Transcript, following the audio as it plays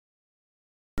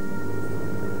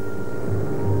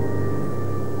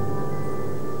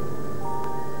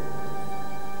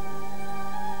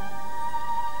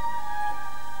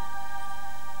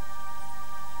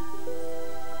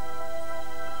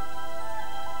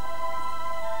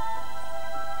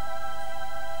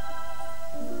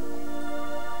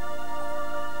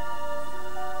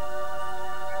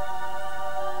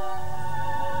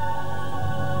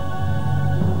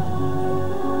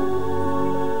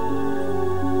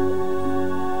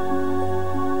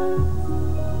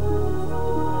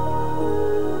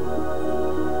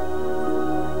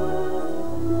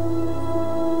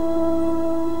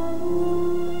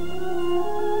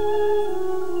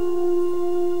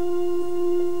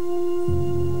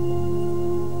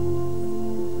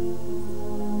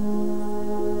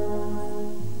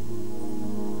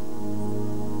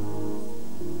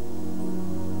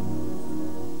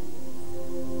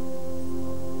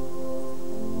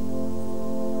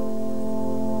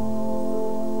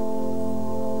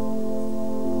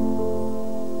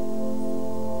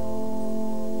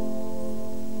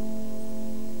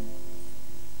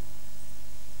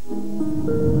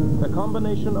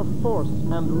combination of force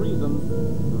and reason,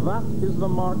 that is the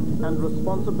mark and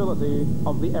responsibility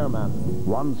of the airman.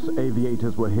 Once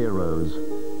aviators were heroes,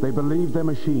 they believed their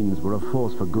machines were a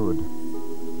force for good.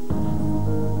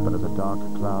 But as a dark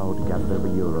cloud gathered over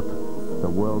Europe, the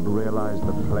world realized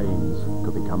that planes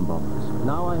could become bombers.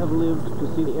 Now I have lived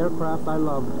to see the aircraft I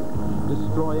loved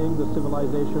destroying the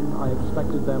civilization I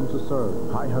expected them to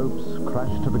serve. High hopes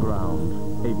crashed to the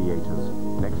ground. Aviators,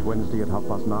 next Wednesday at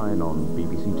 9:30 on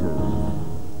BBC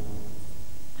Two.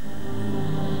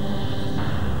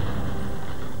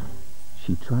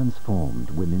 She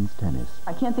transformed women's tennis.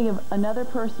 I can't think of another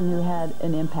person who had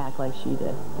an impact like she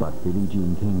did. But Billie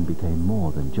Jean King became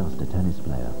more than just a tennis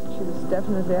player. She was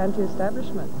definitely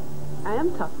anti-establishment. I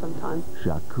am tough sometimes.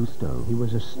 Jacques Cousteau. He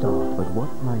was a star. But what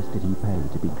price did he pay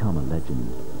to become a legend?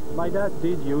 My dad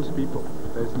did use people.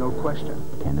 There's no question.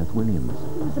 Kenneth Williams.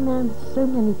 He was a man with so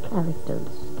many characters,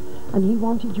 and he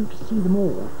wanted you to see them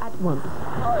all at once.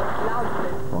 Oh,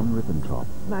 loudly. Von Ribbentrop.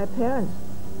 My parents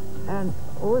and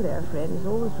all their friends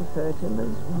always referred to him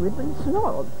as Ribbon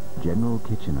Snob. General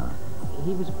Kitchener.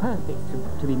 He was perfect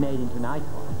to be made into an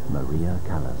icon. Maria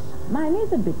Callas. Mine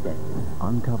is a bit different.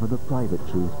 Uncover the private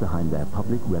truth behind their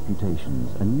public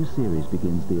reputations. A new series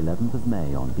begins the 11th of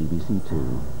May on BBC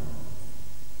Two.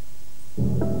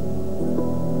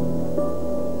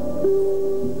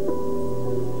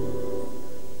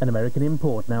 An American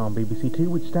import now on BBC Two,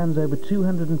 which stands over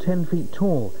 210 feet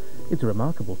tall. It's a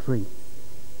remarkable tree.